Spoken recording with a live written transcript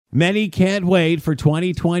Many can't wait for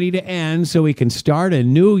 2020 to end so we can start a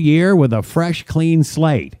new year with a fresh, clean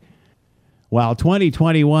slate. While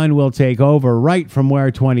 2021 will take over right from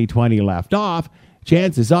where 2020 left off,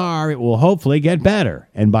 chances are it will hopefully get better.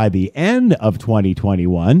 And by the end of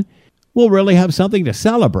 2021, we'll really have something to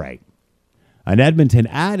celebrate. An Edmonton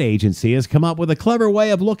ad agency has come up with a clever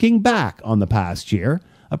way of looking back on the past year,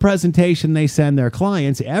 a presentation they send their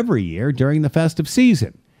clients every year during the festive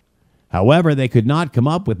season. However, they could not come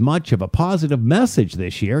up with much of a positive message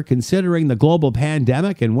this year considering the global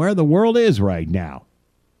pandemic and where the world is right now.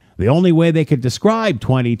 The only way they could describe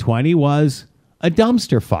 2020 was a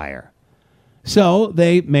dumpster fire. So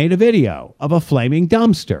they made a video of a flaming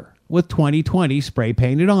dumpster with 2020 spray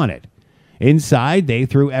painted on it. Inside, they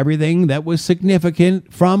threw everything that was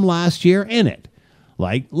significant from last year in it,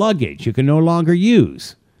 like luggage you can no longer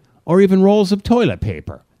use, or even rolls of toilet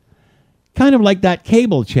paper. Kind of like that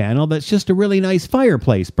cable channel that's just a really nice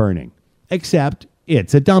fireplace burning, except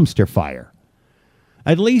it's a dumpster fire.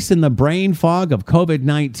 At least in the brain fog of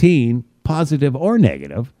COVID-19, positive or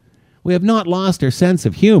negative, we have not lost our sense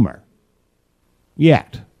of humor.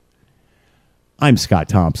 Yet. I'm Scott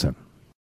Thompson.